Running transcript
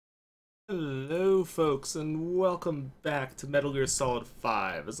Hello folks, and welcome back to Metal Gear Solid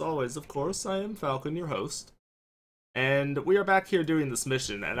 5. As always, of course, I am Falcon, your host. And we are back here doing this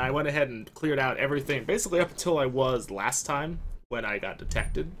mission, and I went ahead and cleared out everything, basically up until I was last time, when I got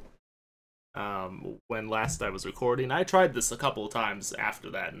detected. When last I was recording. I tried this a couple of times after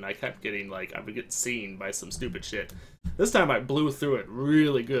that, and I kept getting, I would get seen by some stupid shit. This time I blew through it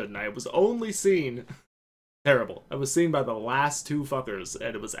really good, and I was only seen... terrible. I was seen by the last two fuckers,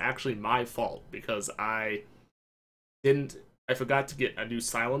 and it was actually my fault, because I forgot to get a new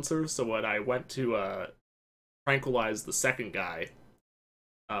silencer, so when I went to, tranquilize the second guy,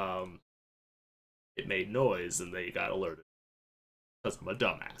 it made noise, and they got alerted. Because I'm a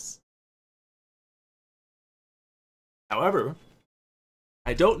dumbass. However,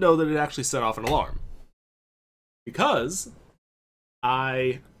 I don't know that it actually set off an alarm. Because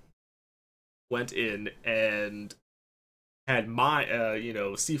I went in and had my,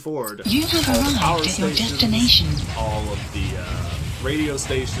 C4'd all the power stations, all of the radio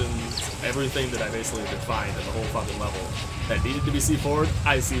stations, everything that I basically could find in the whole fucking level that needed to be C4'd,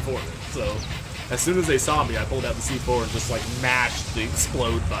 I C4'd it. So, as soon as they saw me, I pulled out the C4 and just, mashed the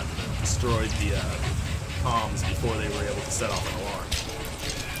explode button and destroyed the, comms before they were able to set off an alarm.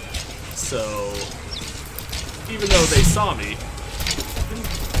 So, even though they saw me, didn't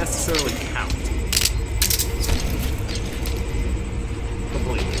necessarily count.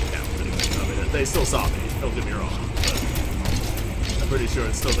 Completely count. I mean, they still saw me, don't get me wrong, but I'm pretty sure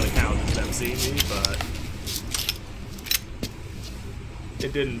it's still gonna count as them seeing me, but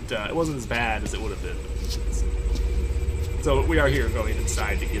it didn't, it wasn't as bad as it would have been. So we are here going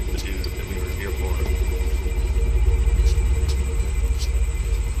inside to get the dude that we were here for.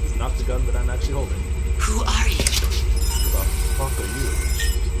 It's not the gun that I'm actually holding. Who are you? Who the fuck are you?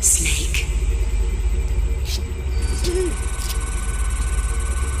 Snake.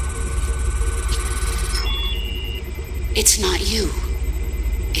 It's not you,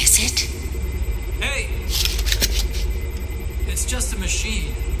 is it? Hey! It's just a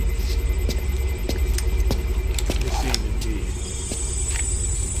machine. Machine indeed.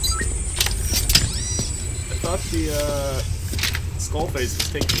 I thought the, Skullface was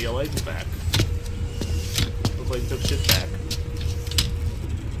taking the legs back. Looked like he took shit back.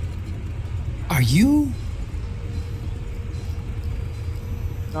 Are you?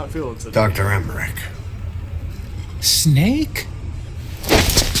 Not feeling so Dr. Emmerich. Snake?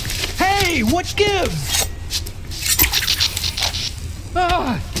 Hey, what gives?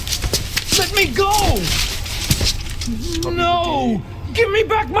 Ah! Let me go! No! Give me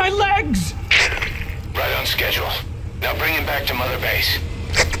back my legs! Right on schedule. Now bring him back to Mother Base.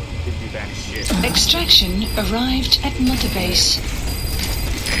 Give me back shit. Extraction arrived at Mother Base.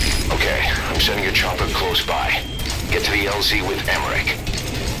 Okay, I'm sending a chopper close by. Get to the LZ with Emmerich.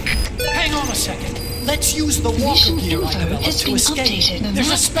 Hang on a second. Let's use the walker Mission gear I info developed has to been escape. updated. There's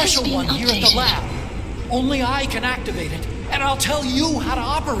Map a special has been one here at the updated. lab. Only I can activate it, and I'll tell you how to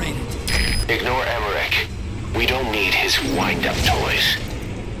operate it. Ignore Emmerich. We don't need his wind-up toys.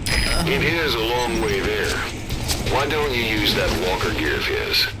 It is a long way there. Why don't you use that walker gear of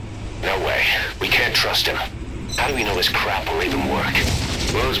his? No way. We can't trust him. How do we know his crap will even work?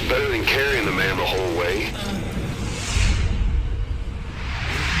 Well, it's better than carrying the man the whole way.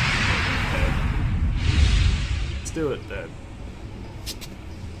 Let's do it then.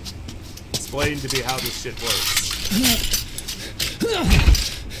 Explain to me how this shit works.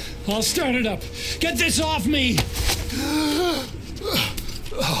 I'll start it up. Get this off me!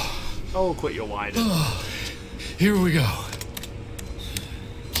 Oh, quit your whining. Here we go.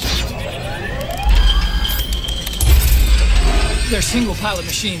 They're single pilot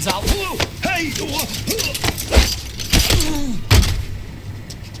machines. I'll... Hey!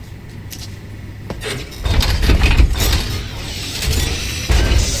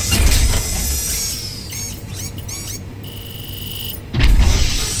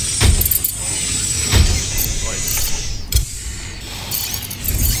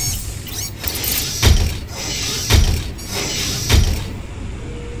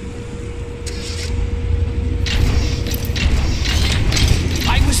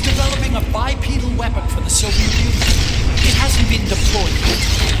 I was developing a bipedal weapon for the Soviet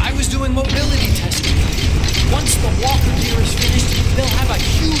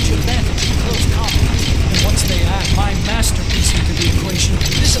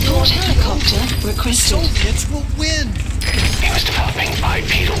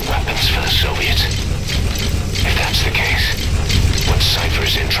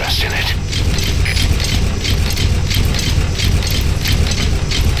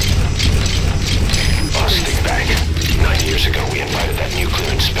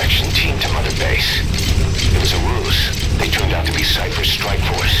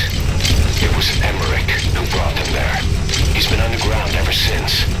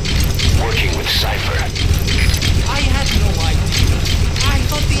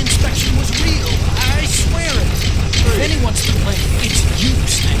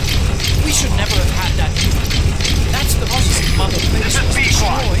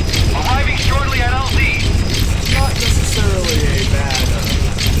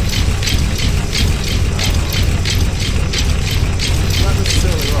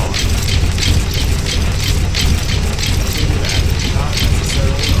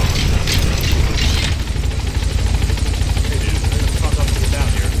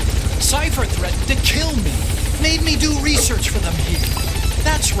Cypher threatened to kill me. Made me do research for them here.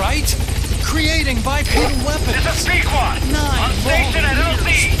 That's right. Creating bipedal weapons. It's a Pequod! 9 On station at long LZ!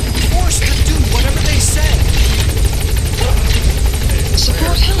 years. Forced to do whatever they said.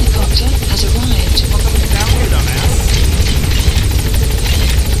 Support helicopter has arrived. Down here, dumbass.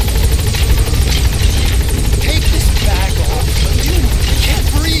 Take this bag off. You can't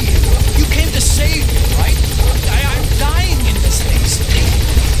breathe. You came to save me, right? I'm dying in this haste.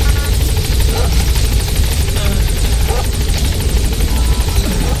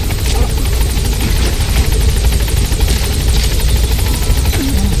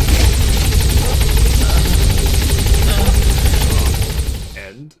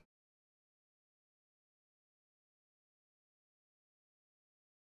 And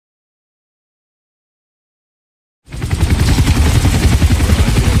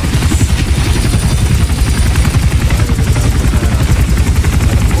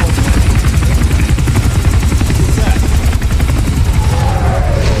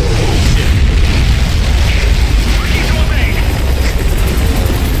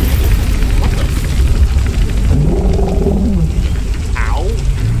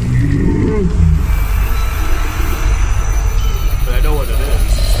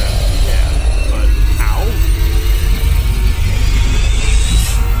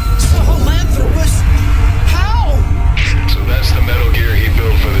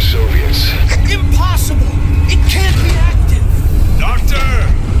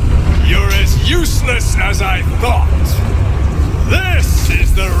as I thought. This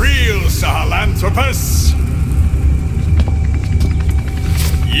is the real Sahelanthropus.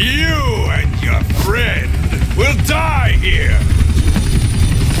 You and your friend will die here.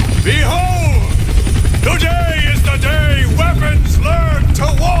 Behold! Today is the day weapons learn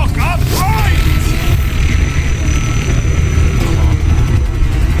to walk upright!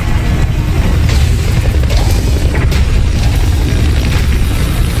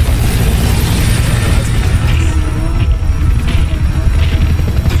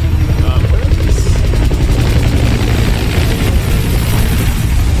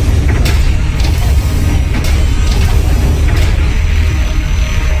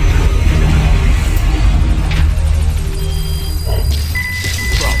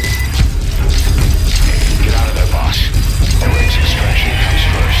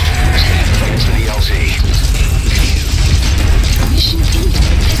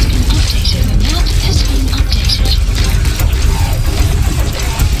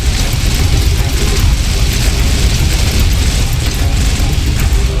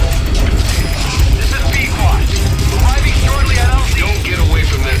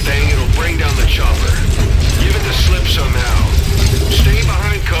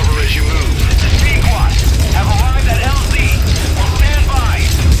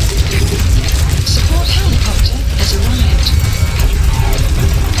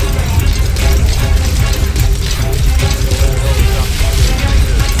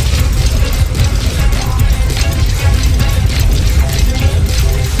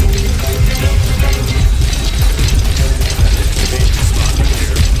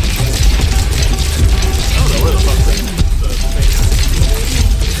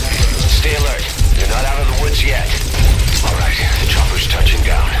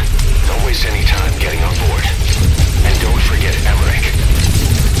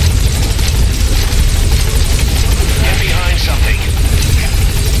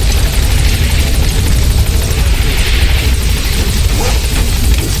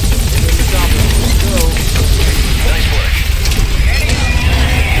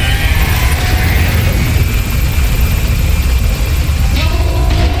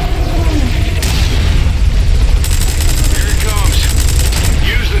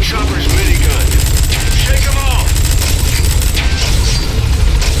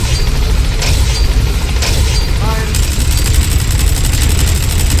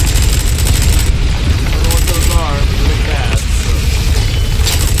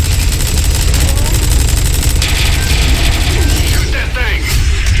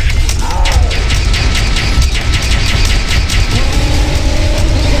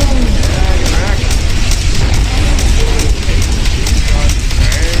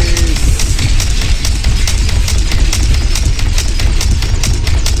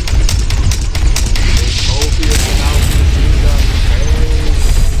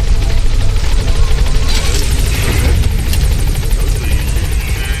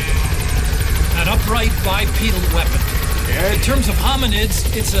 Bipedal weapon. In terms of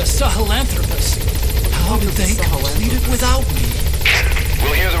hominids, it's a Sahelanthropus. How did they complete it without me?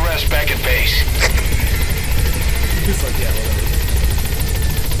 We'll hear the rest back at base. Just like, yeah, whatever.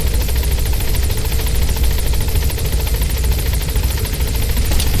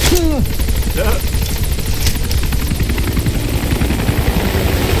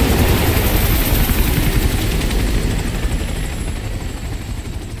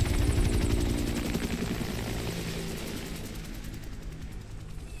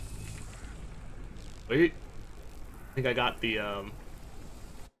 Wait. I think I got the, I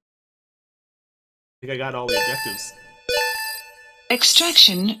think I got all the objectives.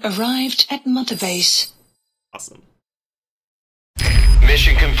 Extraction arrived at Mother Base. Awesome.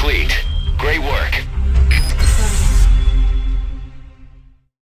 Mission complete. Great work.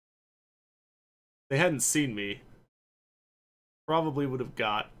 They hadn't seen me. Probably would have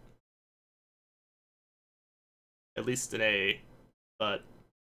got at least an A, but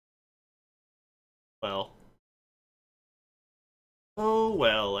well. Oh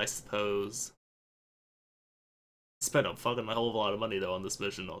well, I suppose. Spent a fucking hell of a lot of money though on this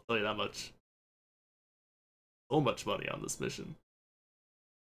mission, I'll tell you that much. So much money on this mission.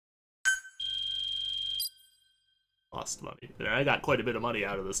 Lost money. And I got quite a bit of money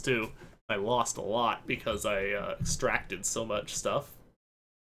out of this too. I lost a lot because I extracted so much stuff.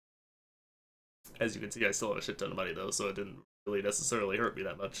 As you can see, I still have a shit ton of money though, so it didn't really necessarily hurt me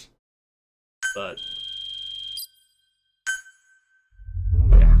that much. But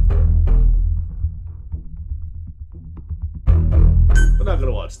yeah. I'm not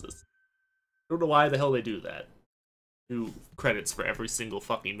gonna watch this. I don't know why the hell they do that. Do credits for every single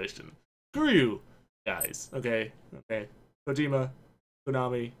fucking mission. Screw you, guys. Okay, okay. Kojima,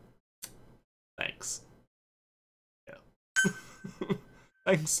 Konami. Thanks. Yeah.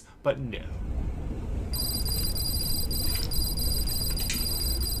 Thanks, but no.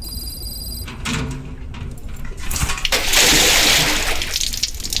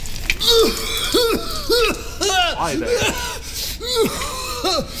 Why there?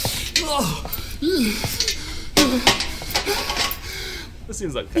 This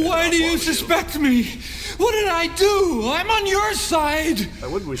seems like. Why do you suspect me? What did I do? I'm on your side. Why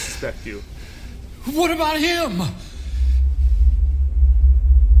wouldn't we suspect you? What about him?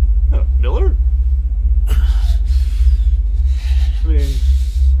 Miller? I mean...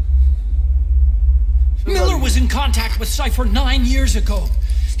 Miller was in contact with Cypher 9 years ago.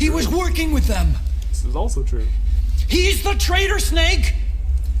 He was working with them. This is also true. He's the traitor, Snake!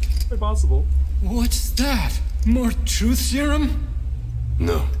 Very possible. What's that? More truth serum?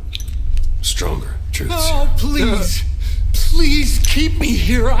 No. Stronger truth Oh, serum. please. Please keep me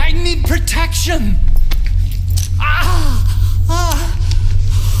here. I need protection. I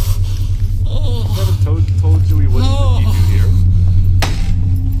never told you we wouldn't keep you here.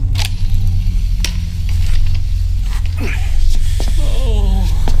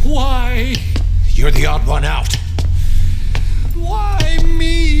 Why? You're the odd one out. Why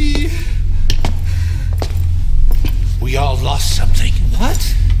me? We all lost something.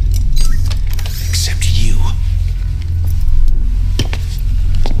 What? Except you.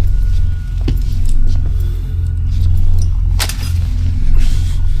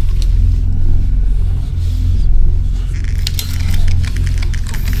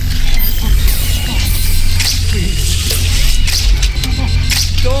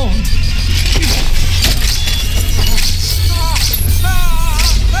 Don't.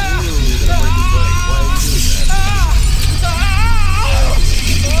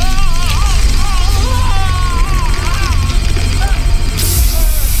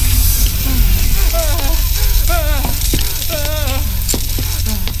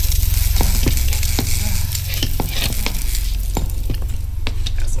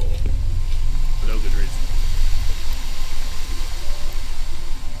 Asshole. For no good reason.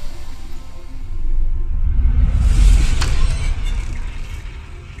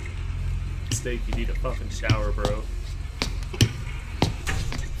 Steak, you need a fucking shower, bro.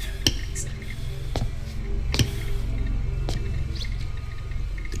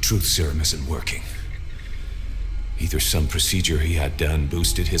 The truth serum isn't working. Either some procedure he had done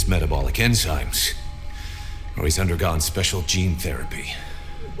boosted his metabolic enzymes, or he's undergone special gene therapy.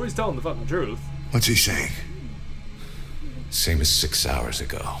 Well, he's telling the fucking truth. What's he saying? Same as 6 hours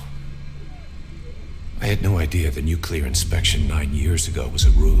ago. I had no idea the nuclear inspection 9 years ago was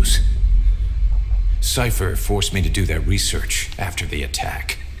a ruse. Cypher forced me to do that research after the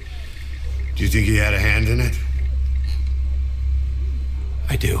attack. Do you think he had a hand in it?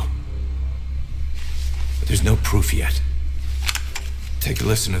 I do. But there's no proof yet. Take a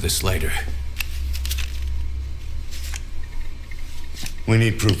listen to this later. We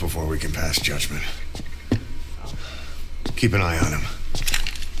need proof before we can pass judgment. Keep an eye on him.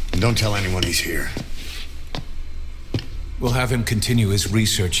 And don't tell anyone he's here. We'll have him continue his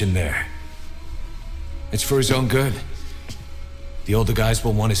research in there. It's for his own good. The older guys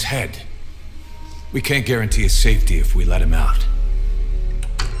will want his head. We can't guarantee his safety if we let him out.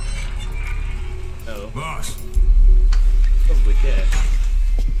 Oh. Boss. Probably can.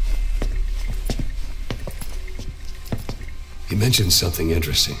 He mentioned something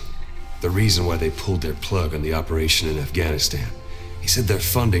interesting. The reason why they pulled their plug on the operation in Afghanistan. He said their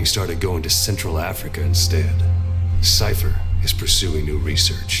funding started going to Central Africa instead. Cypher is pursuing new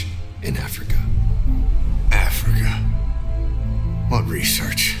research in Africa. Africa. What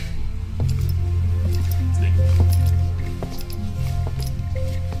research?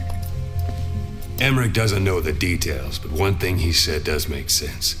 Emmerich doesn't know the details, but one thing he said does make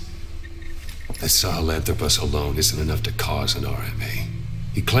sense. That Sahelanthropus alone isn't enough to cause an RMA.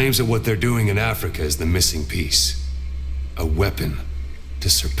 He claims that what they're doing in Africa is the missing piece. A weapon to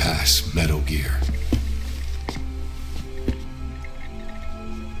surpass Metal Gear.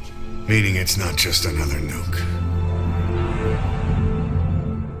 Meaning it's not just another nuke.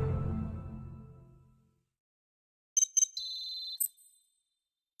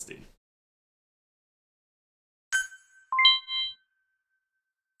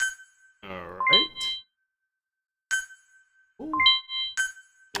 Alright. Ooh.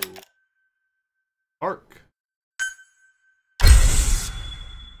 Ooh. Arc.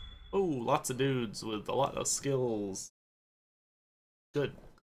 Oh, lots of dudes with a lot of skills. Good.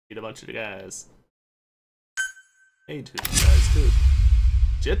 Need a bunch of guys. Hey, two guys too.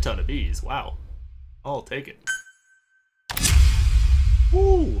 Shit ton of bees. Wow. I'll take it.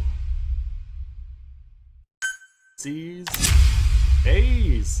 Woo! C's.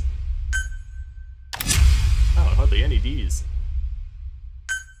 A's. Oh, hardly any D's.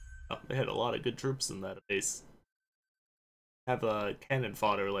 Oh, they had a lot of good troops in that base. Have a cannon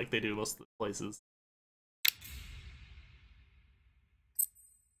fodder like they do most of the places.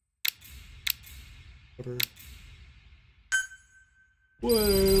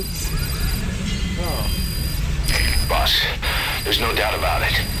 Whoops. Oh. Boss, there's no doubt about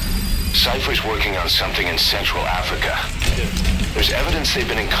it. Cypher's working on something in Central Africa. There's evidence they've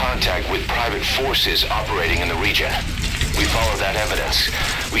been in contact with private forces operating in the region. We follow that evidence.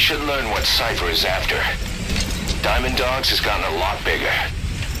 We should learn what Cypher is after. Diamond Dogs has gotten a lot bigger.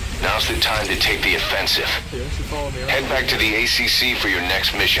 Now's the time to take the offensive. Head back to the ACC for your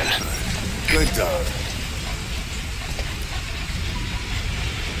next mission. Good dog.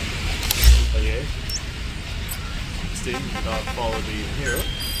 Okay. Steve, follow the hero.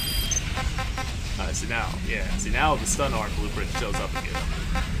 See now, yeah. See now the stun arm blueprint shows up again.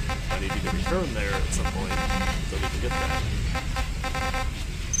 I need you to return there at some point so we can get that.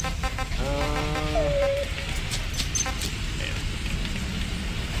 Man.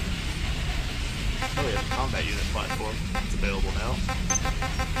 Oh, we have a combat unit platform. It's available now.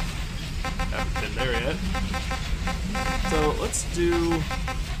 Haven't been there yet. So let's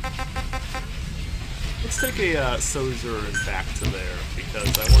take a sojourn back to there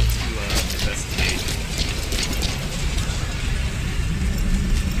because I want to investigate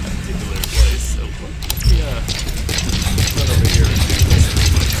that particular place. So let me run over here and do this.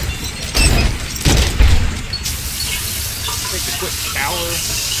 Take a quick shower.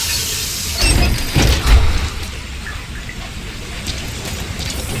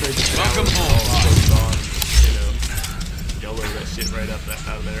 Welcome home. You know, yellow that shit right up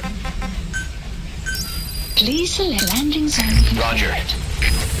out of there. Please select landing zone. Roger.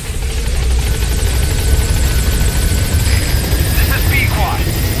 This is B-Quad.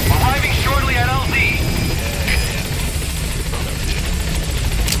 Arriving shortly at LZ.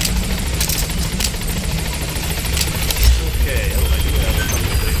 Okay, I do have a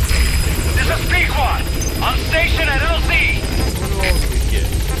couple of things. This is B-Quad. On station at LZ. What do all we get?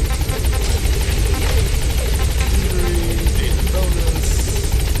 Injury, data bonus.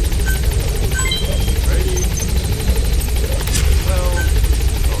 Ready. Well,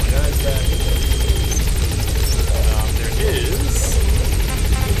 all the guys back. There is.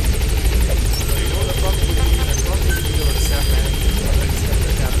 So you know what I probably need? I probably need to go to staff manager. I expect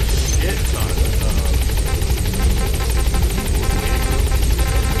to have a shit ton of waiting room.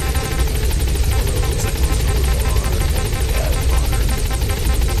 Although it looks like most of them are modern.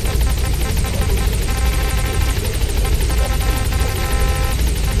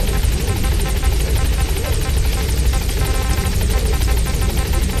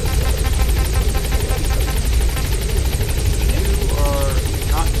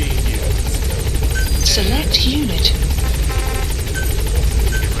 Select unit.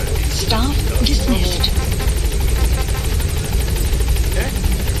 Staff dismissed. Okay,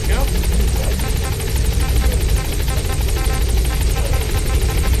 here we go.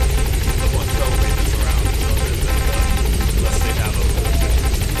 I want to celebrate this around so that unless they have a whole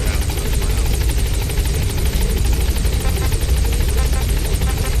around.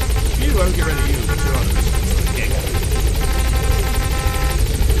 You, I would get rid of you, but you're on a mission, so you can't get rid of you.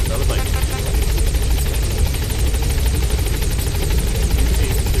 Another bike.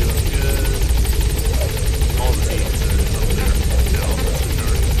 Team's doing good.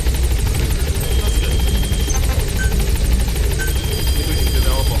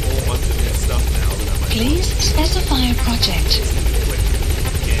 Specify a project. Quick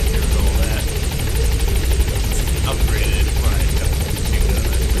scan here and all that. Upgraded my machine gun,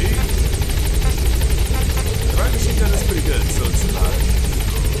 I believe. The right machine gun is pretty good, so it's not.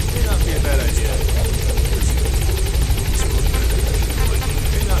 May not be a bad idea.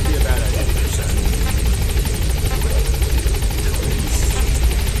 May not be a bad idea to get that.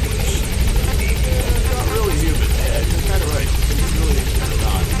 Not really human. Yeah, you're kind of right. He's really kind of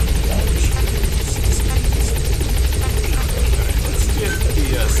not. Alright, let's get the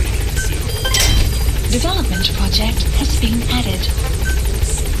sneaking suit. Development project has been added.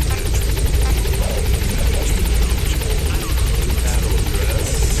 Battle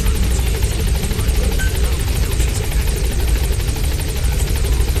dress.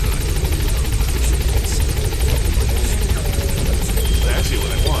 That's actually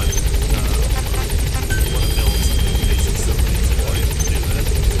what I want. I want to build basic facilities in order to do that.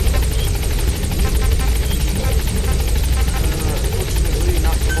 Unfortunately,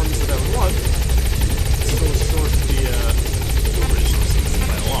 not the ones that I would want. Still short the resources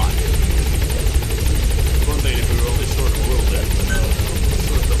by a lot. One thing if we were only short a little bit, but no,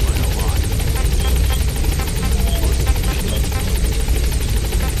 short them by a lot.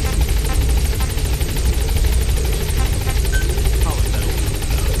 Probably metal.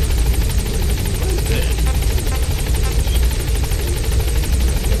 Quite a bit.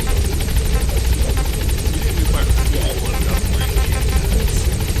 You didn't require fuel and upgrading.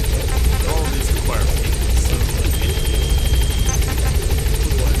 All of these require fuel, so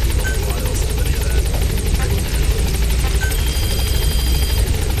wouldn't want to do a whole lot else with any of that.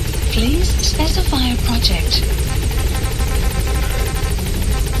 Please specify a project.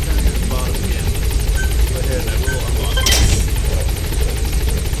 Bottom again. Go ahead, I will unlock this.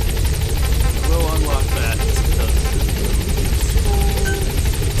 I will unlock that just because it's useful.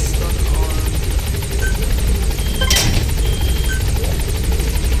 Stun arm.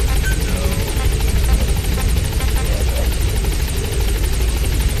 No.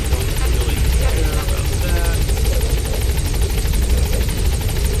 Don't really care about that.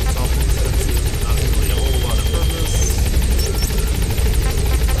 It's awful expensive. Not really a whole lot of purpose.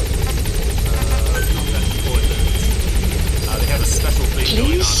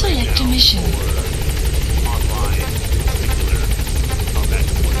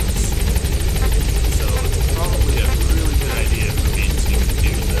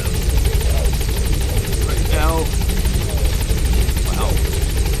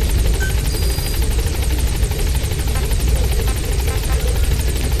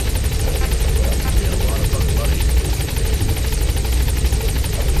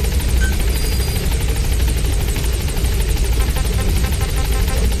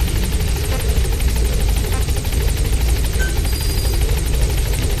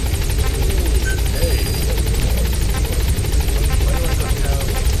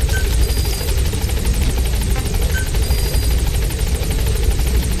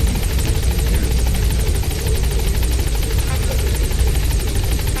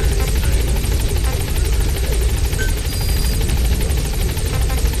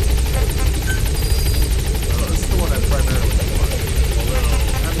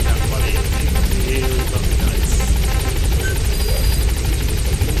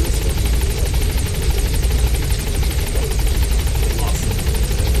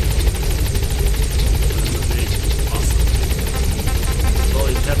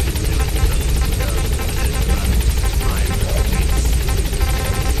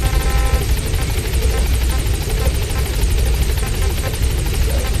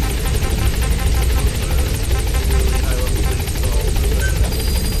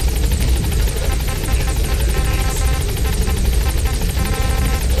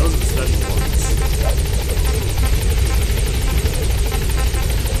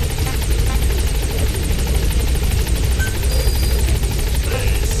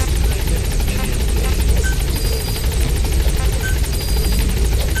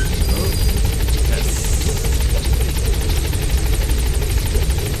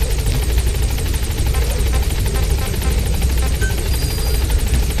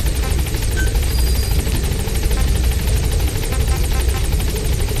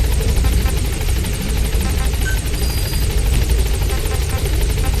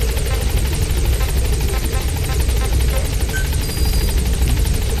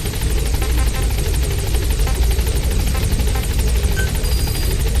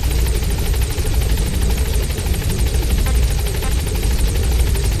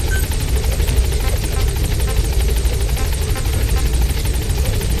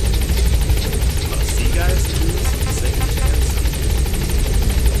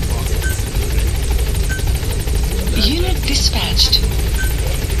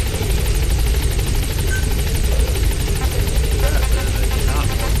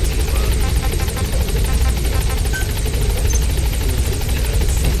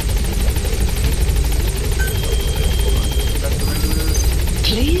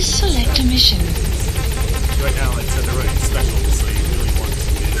 mission. Right now, like I said, they're running specials, so you really want to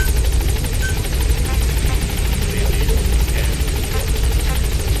do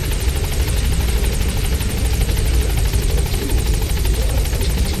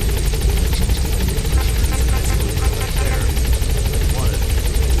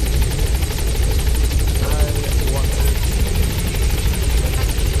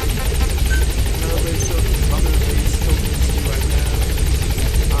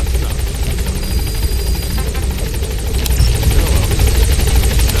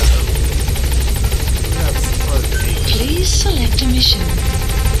Please select a mission.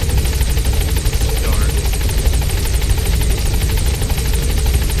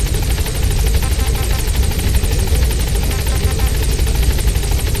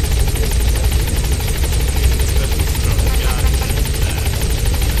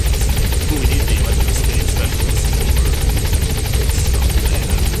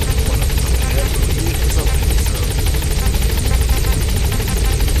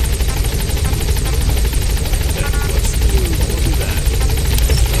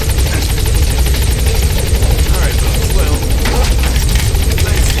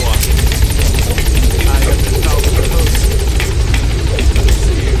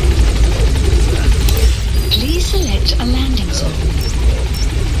 Please select a landing zone.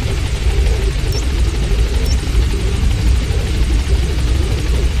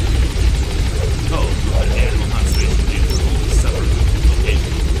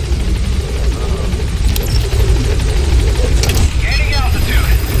 Gaining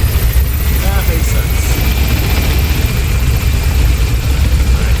altitude. That makes sense.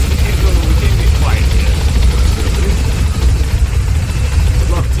 Alright, so we can't get quiet yet. Would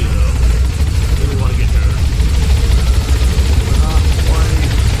love to, though. Really want to get her. We're not quite.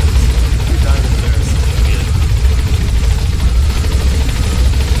 Two diamonds there is something good.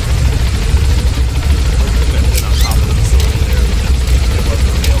 I could have been on top of the facility there, but it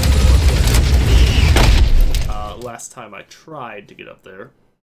wasn't available. Last time I tried to get up there,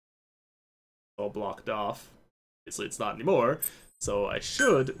 all blocked off. Obviously, it's not anymore, so I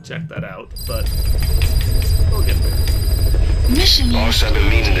should check that out, but we'll get there. Mission Boss, I've been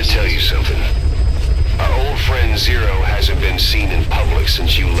meaning to tell you something. Our old friend Zero hasn't been seen in public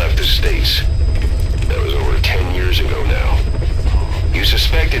since you left the States. That was over 10 years ago now. You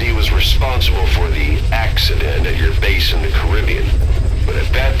suspected he was responsible for the accident at your base in the Caribbean, but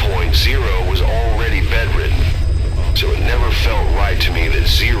at that point, Zero was already bedridden. So it never felt right to me that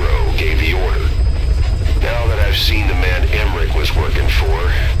Zero gave the order. Now that I've seen the man Emmerich was working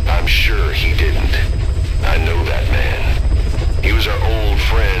for, I'm sure he didn't. I know that man. He was our old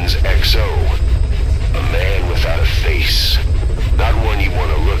friend's XO. A man without a face. Not one you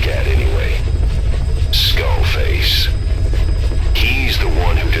want to look at anyway. Skullface. He's the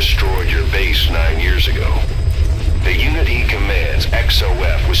one who destroyed your base 9 years ago. The unit he commands,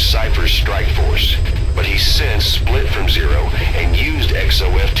 XOF, was Cypher's strike force, but he's since split from Zero and used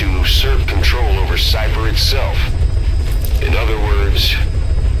XOF to usurp control over Cypher itself. In other words,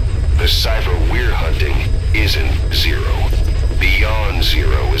 the Cypher we're hunting isn't Zero. Beyond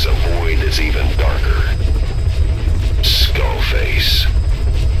Zero is a void that's even darker. Skullface.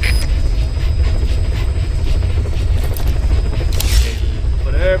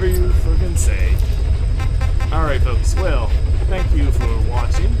 Whatever you friggin' say. Alright folks, well, thank you for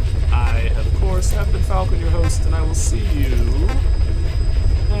watching. I, of course, have been Falcon, your host, and I will see you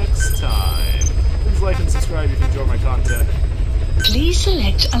next time. Please like and subscribe if you enjoy my content. Please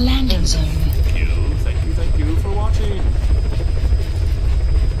select a landing zone. Thank you for watching.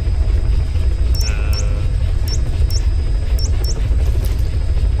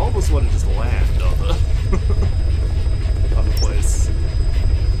 Almost want to just land on the on the place.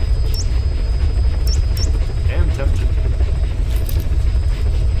 Am tempted.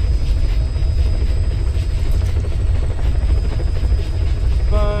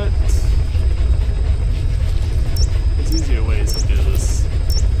 But there's easier ways to do this.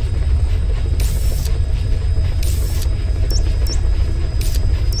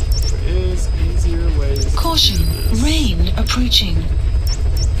 There is easier ways Caution, to do this. rain approaching.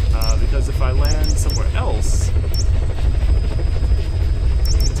 Because if I land somewhere else, I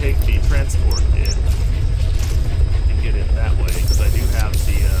can take the transport in and get in that way, because I do have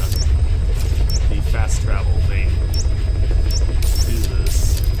the fast travel thing to do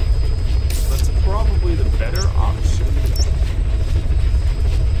this. That's probably the better option.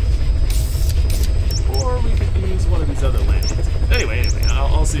 Or we could use one of these other landings. Anyway,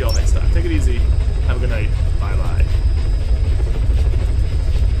 I'll see y'all next time. Take it easy. Have a good night. Bye-bye.